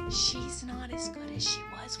 Okay. She's not as good as she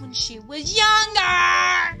was when she was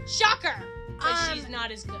younger. Shocker. But she's not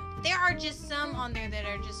as good. There are just some on there that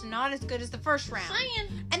are just not as good as the first round.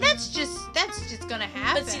 And that's just gonna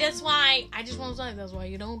happen. But see, that's why I just want to say that's why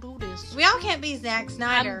you don't do this. We all can't be Zack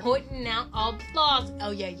Snyder. I'm pointing out all the flaws.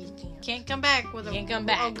 Oh yeah, you can. Can't come back with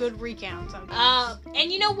a good recount sometimes.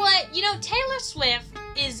 And you know what? Taylor Swift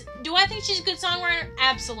is... Do I think she's a good songwriter?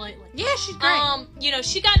 Absolutely. Yeah, she's great.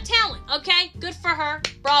 She got talent. Okay, good for her.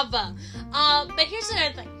 Bravo. But here's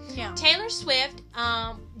another thing. Yeah. Taylor Swift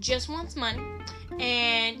just wants money.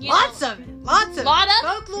 And lots of it.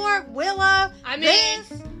 Folklore, Willow. I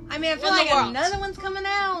feel like another one's coming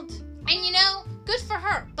out. And good for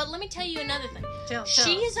her. But let me tell you another thing.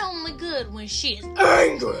 She is only good when she is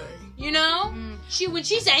angry. When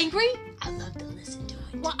she's angry, I love to listen to it.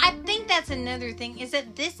 Well, I think that's another thing is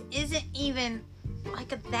that this isn't even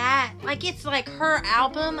that. Like, it's like her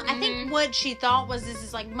album. I think Mm-hmm. what she thought was, this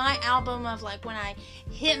is like my album of like when I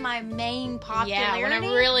hit my main popularity. Yeah, when I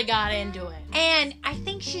really got into it. And I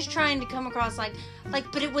think she's trying to come across like,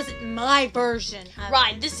 but it wasn't my version of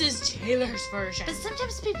Right, it. this is Taylor's version. But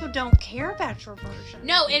sometimes people don't care about your version.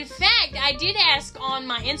 No, in fact, I did ask on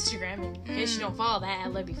my Instagram, in case you don't follow that,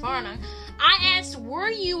 at Libby Farnung, I asked,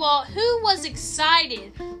 who was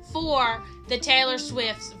excited for the Taylor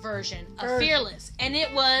Swift's version of Fearless? And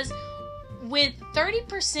it was, with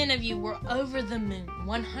 30% of you were over the moon,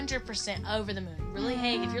 100% over the moon. Really,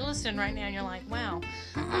 hey, if you're listening right now and you're like, wow,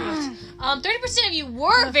 30% of you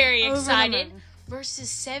were very excited, versus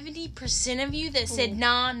 70% of you that said,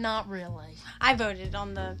 nah, not really. I voted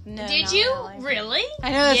on the no. Did you? Really?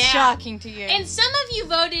 I know that's shocking to you. And some of you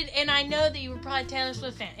voted, and I know that you were probably a Taylor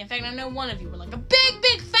Swift fan. In fact, I know one of you were like a big,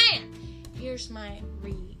 big fan. Here's my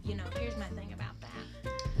thing about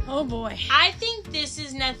that. Oh boy. I think this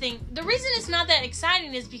is nothing. The reason it's not that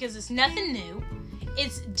exciting is because it's nothing new.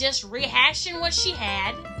 It's just rehashing what she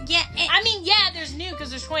had. Yeah. There's new because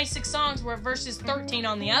there's 26 songs versus 13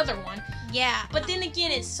 on the other one. Yeah. But then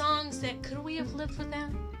again, it's songs that could we have lived without?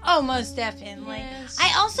 Oh, most definitely. Yes.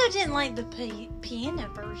 I also didn't like the piano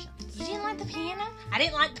version. You didn't like the piano? I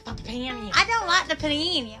didn't like the piano. I don't like the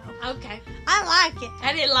piano. Okay. I like it.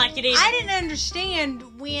 I didn't like it either. I didn't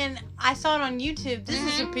understand when I saw it on YouTube. This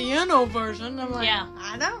is a piano version. I'm like, Yeah.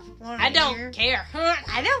 I don't want to I don't care.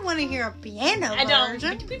 I don't want to hear a piano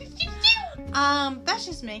version. That's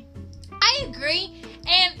just me. I agree.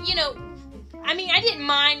 And, I didn't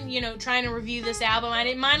mind, trying to review this album. I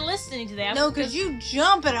didn't mind listening to the album. No, because you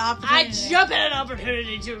jump at opportunity. I jump at an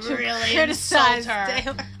opportunity to really criticize insult her.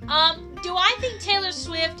 Taylor. Do I think Taylor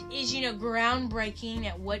Swift is, groundbreaking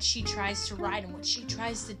at what she tries to write and what she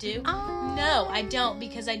tries to do? No, I don't,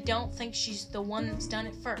 because I don't think she's the one that's done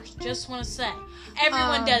it first. Just want to say.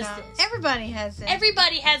 Everyone does this. Everybody has it.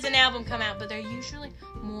 Everybody has an album come out, but they're usually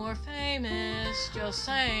more famous, just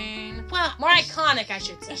saying. Well, more iconic, I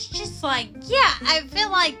should say. It's just like, I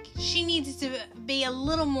feel like she needs to be a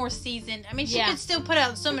little more seasoned. I mean, she could still put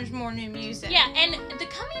out so much more new music. Yeah, and the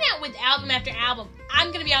coming out with album after album, I'm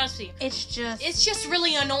going to be honest with you. It's just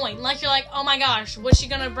really annoying. Like, you're like, oh my gosh, was she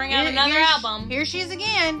going to bring out another album? Here she is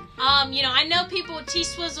again. I know people with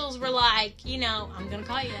T-Swizzles were like, I'm going to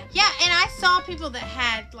call you that. Yeah, and I saw people that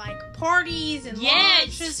had, like, parties and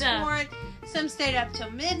launches for it. Some stayed up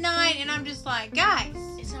till midnight, and I'm just like, guys,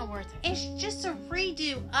 it's not worth it. It's just a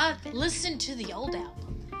redo of it. Listen to the old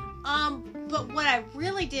album. But what I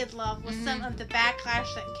really did love was some of the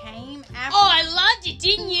backlash that came after. Oh, I loved it,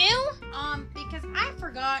 didn't you? Because I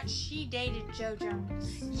forgot she dated Joe Jonas.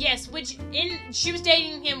 Yes, she was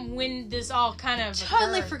dating him when this all kind of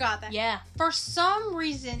totally occurred. Forgot that. Yeah. For some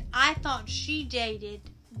reason, I thought she dated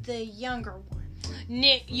the younger one.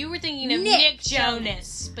 Nick, you were thinking of Nick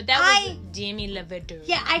Jonas, but that was Demi Lovato.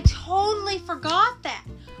 Yeah, I totally forgot that.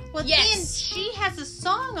 Well, yes. Then she has a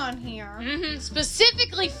song on here.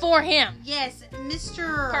 Specifically for him. Yes,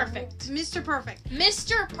 Mr. Perfect. Mr. Perfect.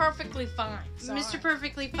 Mr. Perfectly Fine. Sorry. Mr.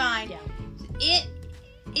 Perfectly Fine. Yeah. It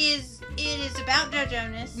is about Joe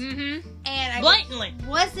Jonas. And I blatantly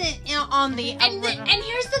wasn't on the and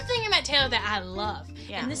here's the thing about Taylor that I love.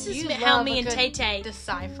 Yeah. And this is how me and Tay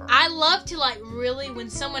decipher. I love to really when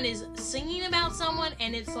someone is singing about someone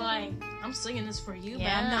and it's like, I'm singing this for you, but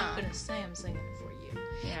I'm not gonna say I'm singing it for you.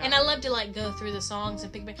 Yeah. And I love to go through the songs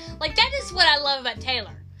and pick that is what I love about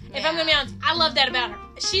Taylor. Yeah. If I'm gonna be honest, I love that about her.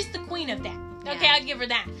 She's the queen of that. Okay, I'll give her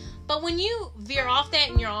that. But when you veer off that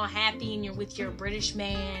and you're all happy and you're with your British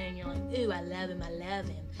man and you're like, ooh, I love him,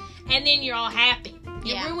 and then you're all happy.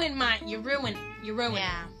 You're ruining it. You're ruining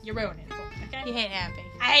it for me, okay? You hate happy.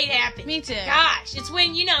 I hate happy. Me too. Gosh, it's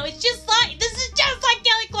when, it's just like, this is just like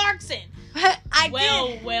Kelly Clarkson.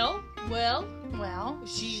 Well,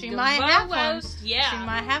 she might have one. Yeah. She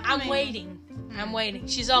might have I'm waiting. I'm waiting.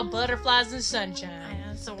 She's all butterflies and sunshine. I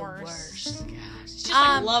know, it's the worst. Gosh. It's just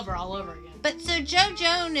like Lover all over again. But so Joe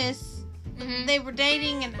Jonas, they were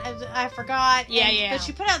dating, and I forgot. Yeah. But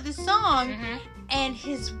she put out this song, and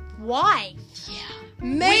his wife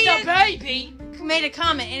made a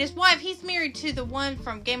comment. And his wife, he's married to the one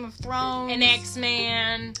from Game of Thrones. An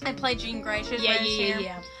X-Man. And played Jean Grey. She was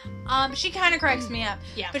Yeah. She kind of cracks me up.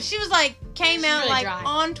 Yeah. But she was came out really dry.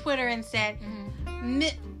 on Twitter and said,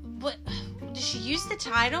 what did she use the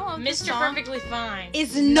title of the song? Mr. Perfectly Fine.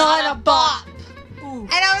 Is not a bop. Ooh.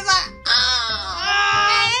 And I was like,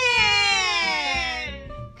 man!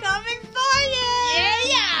 Coming for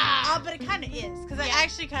you! Yeah! But it kind of is, because I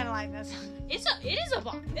actually kind of like this. It is a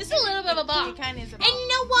bop. It's a little bit of a bop. It kind of is a bop. And you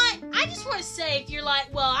know what? I just want to say, if you're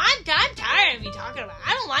like, well, I'm tired of you talking about it.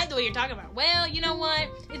 I don't like the way what you're talking about. Well, you know what?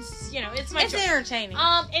 It's my. It's entertaining.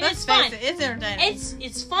 And it's fun. It's entertaining.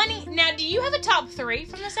 It's funny. Now, do you have a top 3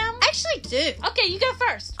 from this album? I actually do. Okay, you go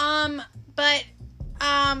first.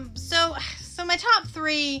 So my top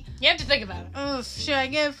 3. You have to think about it. Oh, should I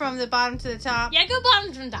go from the bottom to the top? Yeah, go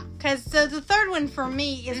bottom to the top. Because the third one for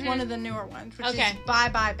me is one of the newer ones, which is Bye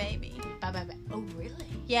Bye Baby. Bye Bye Baby. Oh, really?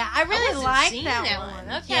 Yeah, I really like that one.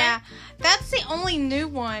 Okay. Yeah, that's the only new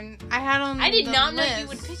one I had on the list. I did not know you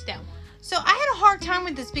would pick that one. So I had a hard time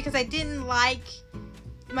with this because I didn't like...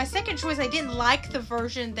 My second choice, I didn't like the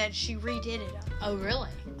version that she redid it of. Oh, really?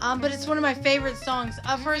 But it's one of my favorite songs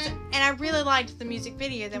of hers, and I really liked the music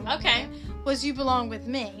video that was You Belong With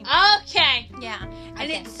Me. Okay. Yeah. And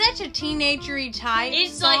it's such a teenagery type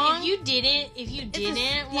It's song. like, if you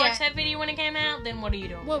didn't watch that video when it came out, then what are you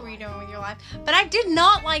doing? What were you doing with your life? But I did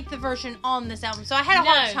not like the version on this album, so I had a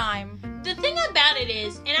hard time. The thing about it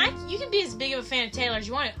is, and you can be as big of a fan of Taylor as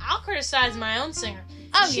you want to, I'll criticize my own singer.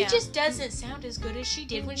 She just doesn't sound as good as she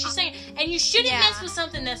did when she sang it. And you shouldn't mess with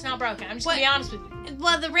something that's not broken. I'm just going to be honest with you.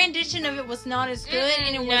 Well, the rendition of it was not as good,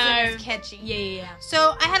 and it wasn't as catchy. Yeah.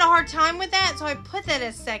 So I had a hard time with that, so I put that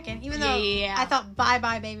as second, even though I thought Bye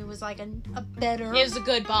Bye Baby was like a better... It was a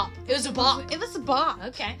good bop. It was a bop. It was a bop.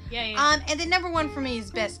 Okay. Yeah. And then number 1 for me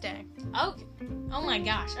is Best Day. Oh my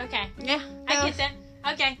gosh. Okay. Yeah. I get that.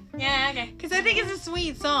 Okay. Yeah, okay. Because I think it's a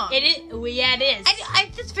sweet song. It is. Well, yeah, it is.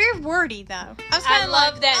 It's very wordy, though. I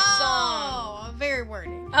love that song. Oh, very wordy.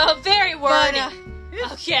 Oh, very wordy.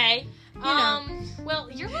 But, okay. Well,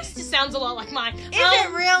 your list just sounds a lot like mine. Is it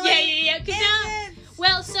really? Yeah.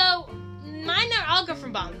 Well, so mine I'll go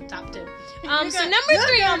from bottom to top 2. So number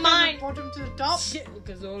 3 on mine. Bottom to the top.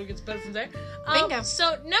 Because it only gets better from there. Bingo.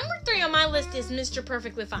 So number 3 on my list is Mr.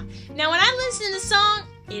 Perfectly Fine. Now, when I listen to the song,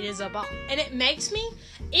 it is a bop, and it reminds me.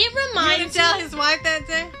 You gonna tell his wife that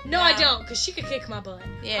too? No, I don't, because she could kick my butt.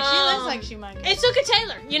 Yeah, she looks like she might. And so could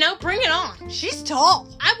Taylor. Bring it on. She's tall.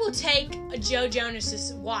 I will take Joe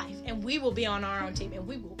Jonas's wife, and we will be on our own team, and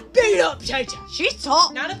we will beat up Tay-Tay. She's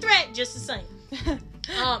tall. Not a threat, just the same.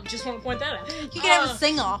 Just want to point that out. You could have a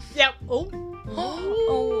sing-off. Yep.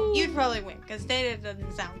 Oh, you'd probably win because Data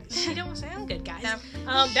doesn't sound good. She don't sound good, guys.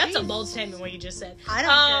 No. That's a bold statement what you just said. I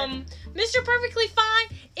don't care. Mr. Perfectly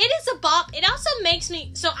Fine, it is a bop. It also makes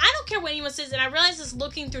me, so I don't care what anyone says, and I realize this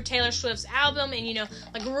looking through Taylor Swift's album and,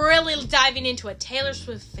 really diving into a Taylor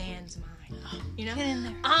Swift fan's mind. Get in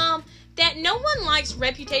there. That no one likes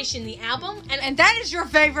Reputation, the album. And that is your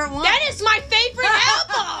favorite one? That is my favorite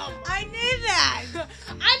album! I knew that!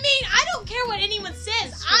 I mean, I don't care what anyone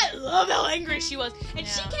says. I love how angry she was. And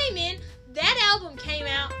she came in, that album came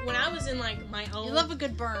out when I was in, my own... You love a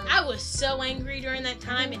good burn. I was so angry during that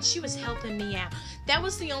time, and she was helping me out. That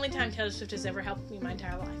was the only time Taylor Swift has ever helped me my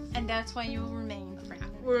entire life. And that's why you will remain friends.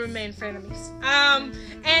 We'll remain frenemies.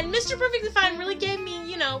 And Mr. Perfectly Fine really gave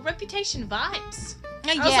me, Reputation vibes.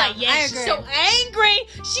 I was like, yeah, she's so angry.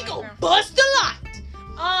 She gonna bust a light.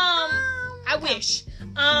 I wish.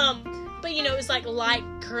 But it's like light,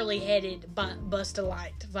 curly-headed, bust a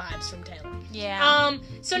light vibes from Taylor. Yeah.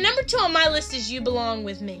 So number 2 on my list is You Belong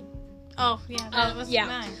With Me. Oh, yeah, that was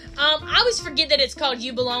mine. I always forget that it's called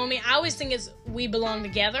You Belong With Me. I always think it's We Belong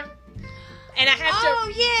Together. And I have to...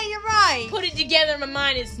 Oh, yeah, you're right. Put it together in my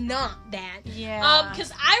mind. It's not that. Yeah.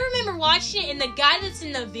 Because I remember watching it, and the guy that's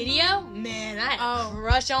in the video, man, I had a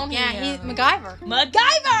crush on him. Yeah, he's MacGyver.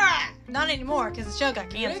 Not anymore, because the show got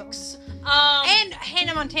canceled. And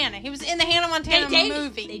Hannah Montana. He was in the Hannah Montana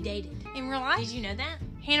movie. They dated. In real life? Did you know that?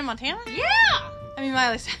 Hannah Montana? Yeah. I mean,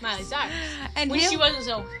 Miley Cyrus. Miley Cyrus. And when she wasn't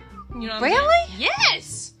so... Really?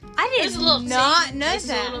 Yes. I did not know that. There's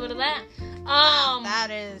a little bit of that.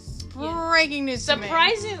 That is breaking news.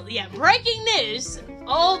 Surprisingly, breaking news.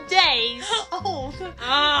 Old days. Old.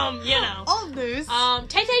 Old news.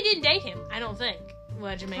 Tay-Tay didn't date him, I don't think.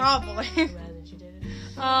 What'd you mean? Probably.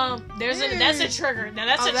 That's a trigger. Now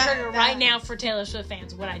that's a trigger right now for Taylor Swift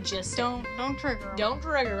fans. What I just said. Don't trigger them. Don't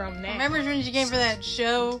trigger them now. Remember when she came for that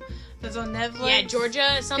show that's on Netflix? Yeah,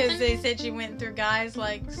 Georgia something. Because they said she went through guys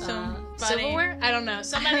like silverware. I don't know.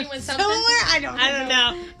 Somebody went something. Silverware. I don't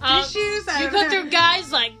know. Tissues. You go through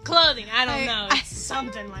guys like clothing. I don't know. It's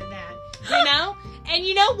something like that. And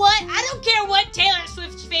you know what? I don't care what Taylor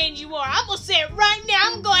Swift fan you are. I'm gonna say it right now.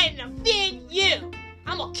 I'm gonna go ahead and offend you.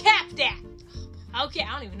 I'm gonna cap that. Okay,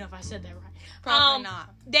 I don't even know if I said that right. Probably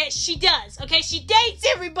not. That she does. Okay, she dates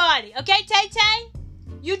everybody. Okay, Tay-Tay?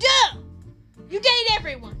 You do. You date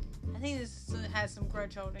everyone. think this has some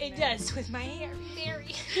grudge holding. It does with my hair,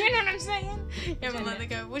 very. You know what I'm saying? You haven't let it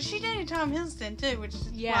go. Well, she dated Tom Hiddleston too, which is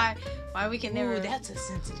why we can never. Ooh, that's a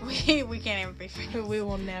sensitive. We can't ever be friends. We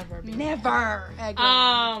will never be. Never.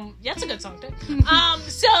 Again. That's a good song too.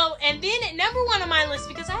 So and then at number 1 on my list,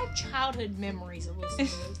 because I have childhood memories of listening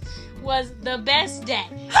to this, was The Best Day.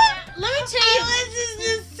 Let me tell you, this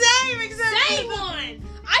is the same one.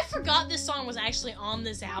 I forgot this song was actually on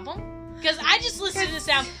this album. Because I just listened to this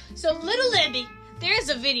album. So, Little Libby, there is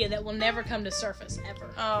a video that will never come to surface, ever,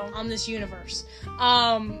 on this universe.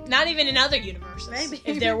 Not even in other universes. Maybe.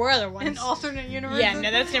 If there were other ones. An alternate universe? Yeah,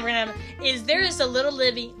 no, that's never going to happen. There is a Little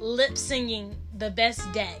Libby lip-singing The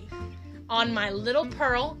Best Day on my Little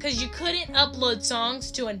Pearl, because you couldn't upload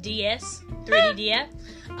songs to a DS, 3D DS.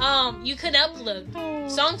 You could upload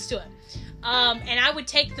songs to it. And I would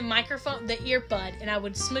take the microphone, the earbud, and I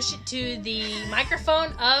would smush it to the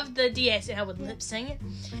microphone of the DS, and I would lip sing it.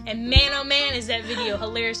 And man, oh man, is that video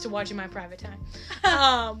hilarious to watch in my private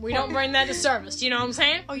time. We don't bring that to service, you know what I'm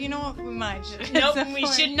saying? Oh, you know what? We might. Nope, we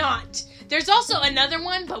should not. There's also another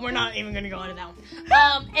one, but we're not even going to go into that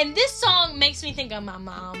one. And this song makes me think of my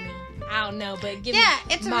mommy. I don't know, but give me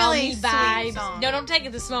it's mommy a really vibes. Sweet song. No, don't take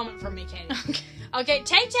it this moment from me, Katie. Okay,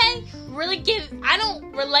 Tay-Tay really I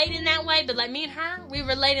don't relate in that way, but like me and her, we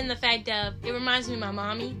relate in the fact of, it reminds me of my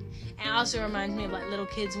mommy, and it also reminds me of like little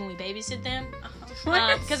kids when we babysit them.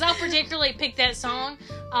 Because I'll particularly pick that song.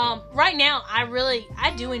 Right now,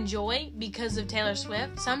 I do enjoy, because of Taylor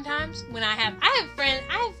Swift, sometimes when I have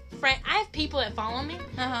people that follow me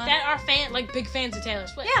that are big fans of Taylor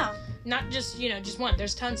Swift. Yeah. Not just, just one.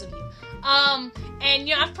 There's tons of you.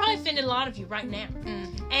 And, I've probably offended a lot of you right now.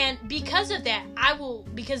 And because of that,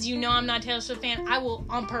 because I'm not a Taylor Swift fan, I will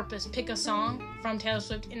on purpose pick a song from Taylor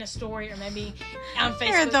Swift in a story or maybe on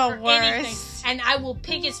Facebook or anything. And I will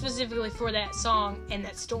pick it specifically for that song and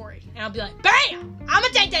that story. And I'll be like, bam! I'm a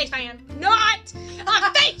Tay-Tay fan. Not!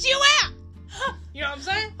 I'll fake you out! You know what I'm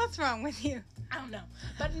saying? What's wrong with you? I don't know.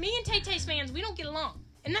 But me and Tay-Tay's fans, we don't get along.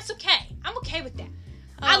 And that's okay. I'm okay with that.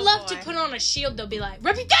 I love to put on a shield. They'll be like,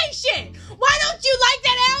 Reputation! Why don't you like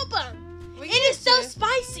that album? It is so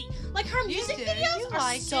spicy. Like, her music videos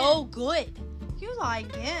are so good. You like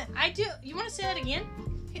it. I do. You want to say that again?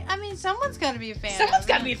 I mean, someone's got to be a fan. Someone's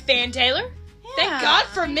got to be a fan, Taylor. Yeah. Thank God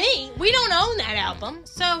for me. We don't own that album.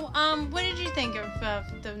 So, what did you think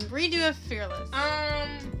of the redo of Fearless?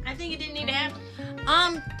 I think it didn't need to happen.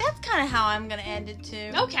 That's kind of how I'm going to end it,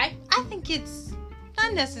 too. Okay. I think it's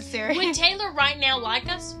unnecessary. Would Taylor right now like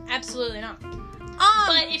us? Absolutely not.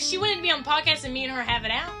 But if she wanted to be on the podcast and me and her have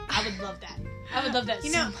it out, I would love that. I would love that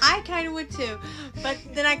so much. I kind of would too. But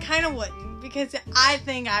then I kind of wouldn't, because I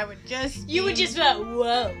think I would just You would just be like,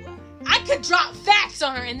 whoa. I could drop facts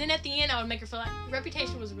on her, and then at the end I would make her feel like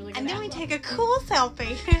Reputation was a really good And then album. we take a cool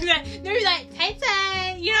selfie. Then we'd be like,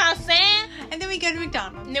 Tay-Tay, you know what I'm saying? And then we go to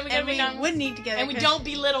McDonald's. And then we go to McDonald's. We wouldn't eat together. And we don't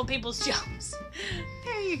belittle people's jokes.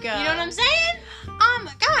 There you go. You know what I'm saying?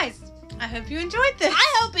 Guys, I hope you enjoyed this.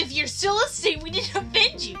 I hope if you're still listening, we didn't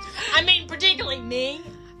offend you. I mean, particularly me,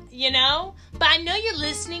 But I know you're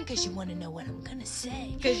listening because you want to know what I'm going to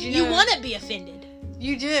say. Because you want to be offended.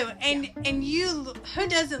 You do. And you, who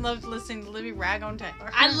doesn't love listening to Libby rag on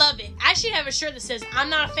Taylor? I love it. I should have a shirt that says, I'm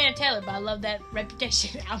not a fan of Taylor, but I love that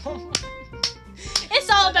Reputation album. It's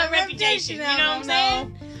all about Reputation, you know what I'm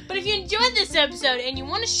saying? But if you enjoyed this episode and you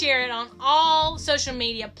want to share it on all social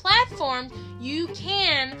media platforms, you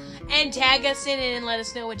can, and tag us in it and let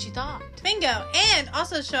us know what you thought. Bingo. And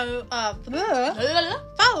also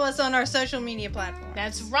follow us on our social media platforms.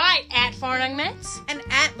 That's right, at FarnungMets. And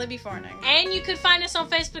at Libby Farnung. And you could find us on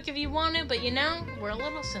Facebook if you want to, but we're a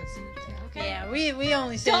little sensitive there, okay? Yeah, we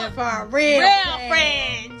only send it for our real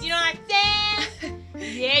friends. You know what I'm saying?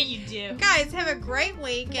 Yeah, you do. Guys, have a great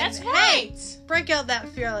week. That's right. Hey, break out that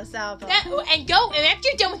Fearless album. And after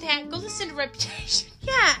you're done with that, go listen to Reputation.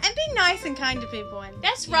 Yeah, and be nice and kind to people. And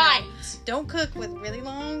that's right. Don't cook with really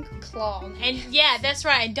long claws. And yeah, that's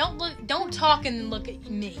right. And don't talk and look at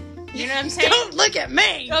me. You know what I'm saying? Don't look at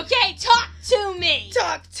me. Okay, talk to me.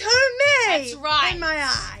 Talk to me. That's right. In my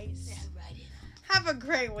eyes. Yeah, right. Have a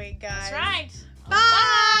great week, guys. That's right.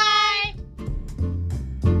 Bye.